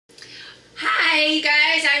you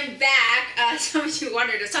guys, I'm back. Some of you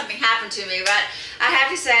wondered if something happened to me, but I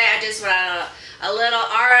have to say I just went on a little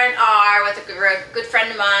R&R with a good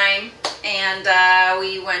friend of mine, and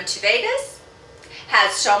we went to Vegas.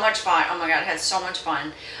 Had so much fun. Oh my God, had so much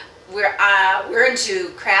fun. We're into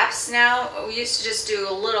craps now. We used to just do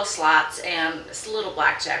little slots and a little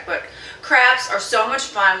blackjack, but craps are so much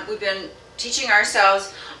fun. We've been teaching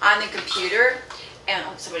ourselves on the computer, and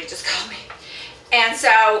oh, somebody just called me. And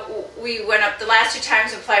so we went up the last 2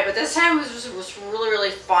 times and played, but this time was really, really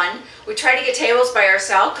fun. We tried to get tables by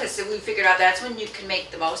ourselves because we figured out that's when you can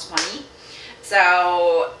make the most money.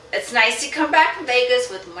 So it's nice to come back from Vegas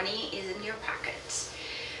with money in your pocket.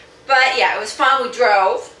 But yeah, it was fun. We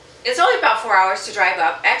drove. It's only about 4 hours to drive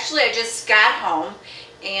up. Actually, I just got home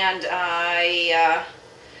and I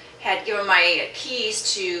had given my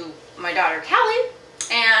keys to my daughter Kelly,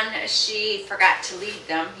 and she forgot to leave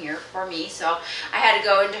them here for me, so I had to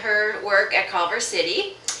go into her work at Culver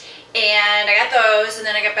City, and I got those, and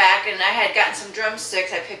then I got back and I had gotten some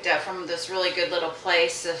drumsticks I picked up from this really good little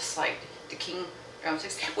place, this like the King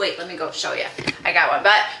drumsticks. Wait, let me go show you. I got one,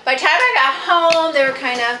 but by the time I got home they were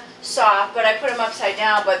kind of soft, but I put them upside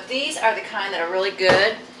down. But these are the kind that are really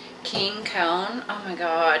good. King cone. Oh my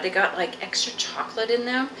God, they got like extra chocolate in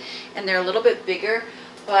them, and they're a little bit bigger,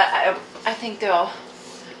 but I think they'll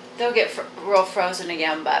get real frozen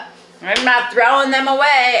again, but I'm not throwing them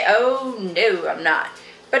away. Oh no, I'm not.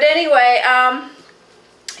 But anyway,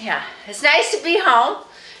 yeah, it's nice to be home.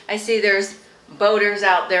 I see there's boaters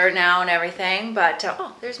out there now and everything, but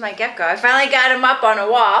oh, there's my gecko. I finally got him up on a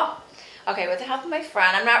wall. Okay, with the help of my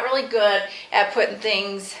friend. I'm not really good at putting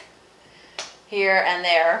things here and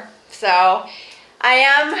there, so I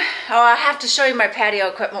am. Oh, I'll have to show you my patio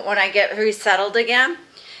equipment when I get resettled again,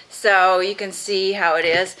 so you can see how it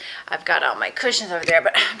is. I've got all my cushions over there,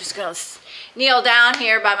 but I'm just gonna kneel down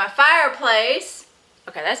here by my fireplace.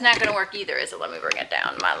 Okay, that's not gonna work either, is it? Let me bring it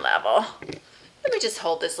down to my level. Let me just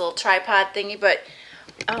hold this little tripod thingy, but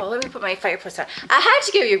oh, let me put my fireplace on. I had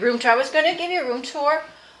to give you a room tour. I was gonna give you a room tour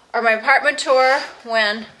or my apartment tour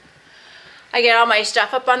when I get all my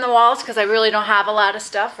stuff up on the walls, because I really don't have a lot of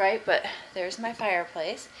stuff, right? But there's my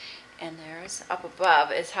fireplace, and there's up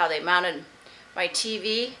above is how they mounted my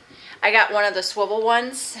TV. I got one of the swivel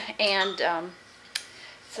ones, and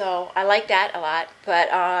so I like that a lot.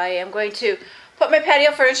 But I am going to put my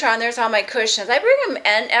patio furniture on. There's all my cushions. I bring them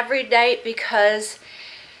in every night because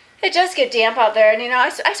it does get damp out there, and you know, I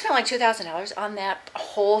spent like $2,000 on that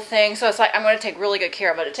whole thing, so it's like I'm going to take really good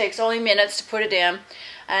care of it. It takes only minutes to put it in,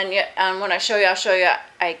 and when I show you, I'll show you.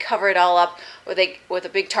 I cover it all up with a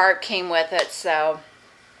big tarp came with it. So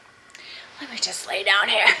let me just lay down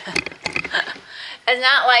here. It's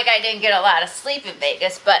not like I didn't get a lot of sleep in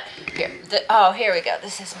Vegas, but here, here we go.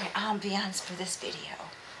 This is my ambiance for this video.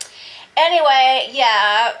 Anyway,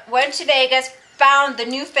 yeah, went to Vegas, found the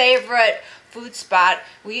new favorite food spot.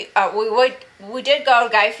 We did go to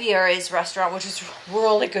Guy Fieri's restaurant, which is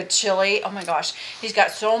really good chili. Oh my gosh, he's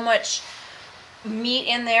got so much meat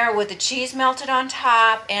in there with the cheese melted on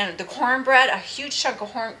top, and the cornbread, a huge chunk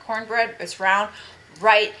of cornbread. It's round,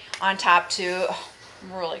 right on top too. Oh,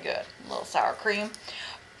 really good. A little sour cream.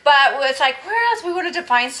 But it's like, where else? We wanted to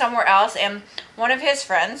find somewhere else, and one of his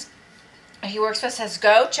friends he works with says,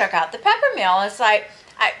 go check out the Peppermill. It's like,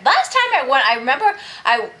 last time I went, I remember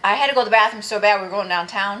I had to go to the bathroom so bad. We were going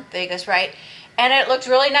downtown Vegas, right? And it looked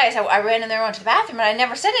really nice. I ran in there and went to the bathroom, and I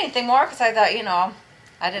never said anything more because I thought, you know,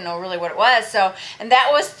 I didn't know really what it was. So, and that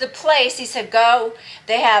was the place. He said, go.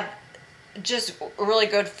 They have just really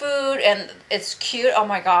good food, and it's cute. Oh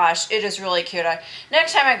my gosh, it is really cute.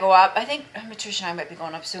 Next time I go up, I think Patricia and I might be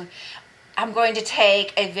going up soon. I'm going to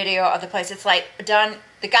take a video of the place. It's like done.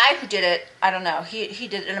 The guy who did it, I don't know, he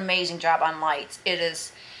did an amazing job on lights. It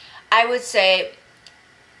is, I would say,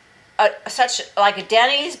 such like a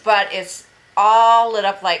Denny's, but it's all lit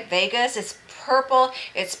up like Vegas. It's purple,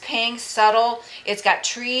 it's pink, subtle. It's got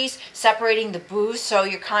trees separating the booths, so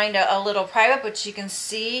you're kind of a little private, but you can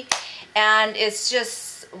see, and it's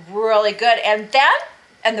just really good. And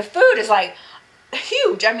the food is like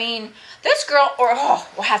huge. I mean, this girl,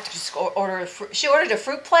 we'll have to just order a fruit. She ordered a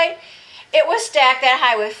fruit plate. It was stacked that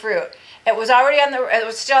high with fruit. It was already on the. It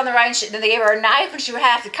was still on the rind. Then they gave her a knife, and she would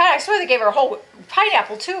have to cut it. I swear they gave her a whole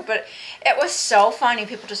pineapple too. But it was so funny.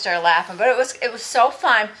 People just started laughing. But it was so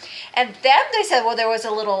fun. And then they said, well, there was a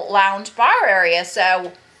little lounge bar area.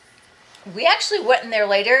 So we actually went in there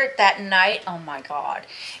later that night. Oh my God!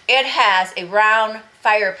 It has a round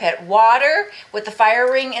fire pit, water with the fire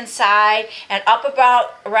ring inside, and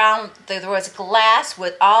around there was glass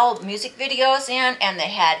with all music videos in, and they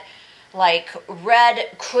had like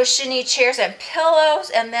red cushiony chairs and pillows,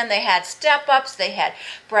 and then they had step-ups, they had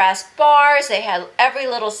brass bars, they had every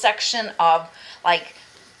little section of like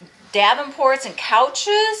davenports and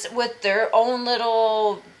couches with their own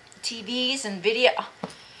little TVs and video.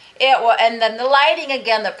 It was, and then the lighting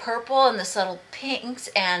again, the purple and the subtle pinks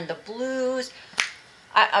and the blues.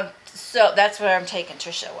 So that's where I'm taking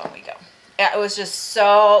Trisha when we go. It was just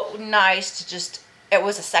so nice to just, it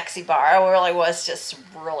was a sexy bar. It really was just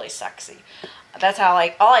really sexy. That's how,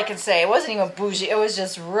 like, all I can say. It wasn't even bougie. It was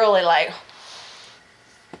just really like,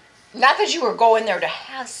 not that you were going there to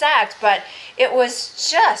have sex, but it was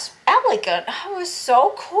just elegant. It was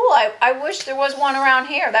so cool. I wish there was one around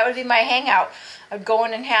here. That would be my hangout. I'd go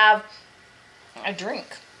in and have a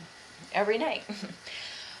drink every night.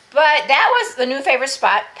 But that was the new favorite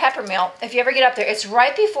spot, Peppermill. If you ever get up there, it's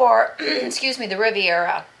right before, excuse me, the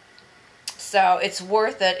Riviera. So it's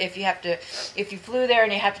worth it if you flew there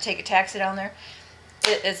and you have to take a taxi down there.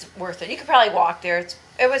 It's worth it. You could probably walk there.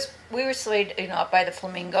 We were stayed, up by the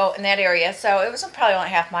Flamingo in that area, so it was probably only a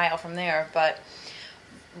half mile from there, but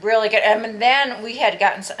really good. And then we had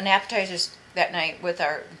gotten an appetizers that night with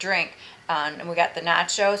our drink, and we got the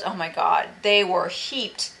nachos. Oh my God, they were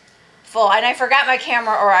heaped full. And I forgot my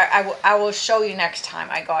camera, or I will show you next time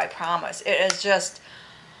I go, I promise. It is just,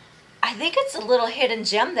 I think it's a little hidden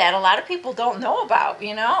gem that a lot of people don't know about,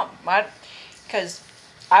 because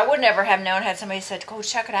I would never have known had somebody said, go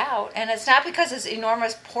check it out. And it's not because it's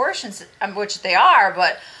enormous portions, which they are,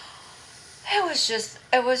 but it was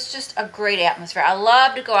just a great atmosphere. I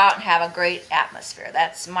love to go out and have a great atmosphere.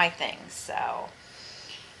 That's my thing. So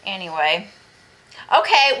anyway,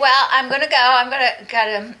 okay, well, I'm gonna go. I'm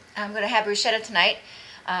gonna have bruschetta tonight,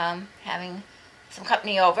 having some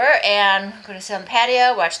company over, and I'm gonna sit on the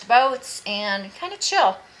patio, watch the boats, and kind of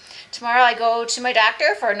chill. Tomorrow I go to my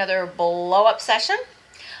doctor for another blow-up session.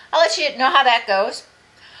 I'll let you know how that goes.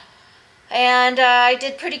 And I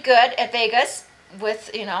did pretty good at Vegas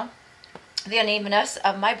with, the unevenness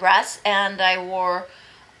of my breasts, and I wore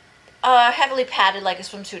heavily padded like a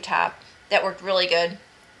swimsuit top. That worked really good,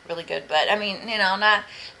 but I mean,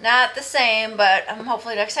 not the same, but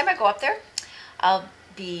hopefully next time I go up there, I'll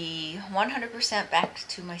be 100% back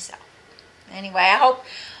to myself. Anyway, I hope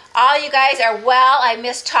all you guys are well. I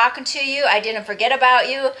missed talking to you. I didn't forget about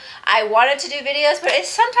you. I wanted to do videos, but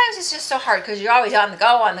sometimes it's just so hard because you're always on the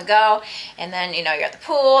go, and then, you're at the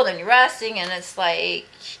pool, then you're resting, and it's like,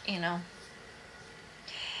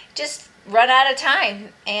 just run out of time.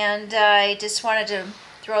 And I just wanted to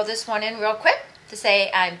throw this one in real quick to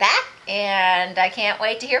say I'm back, and I can't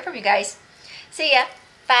wait to hear from you guys. See ya.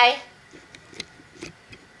 Bye.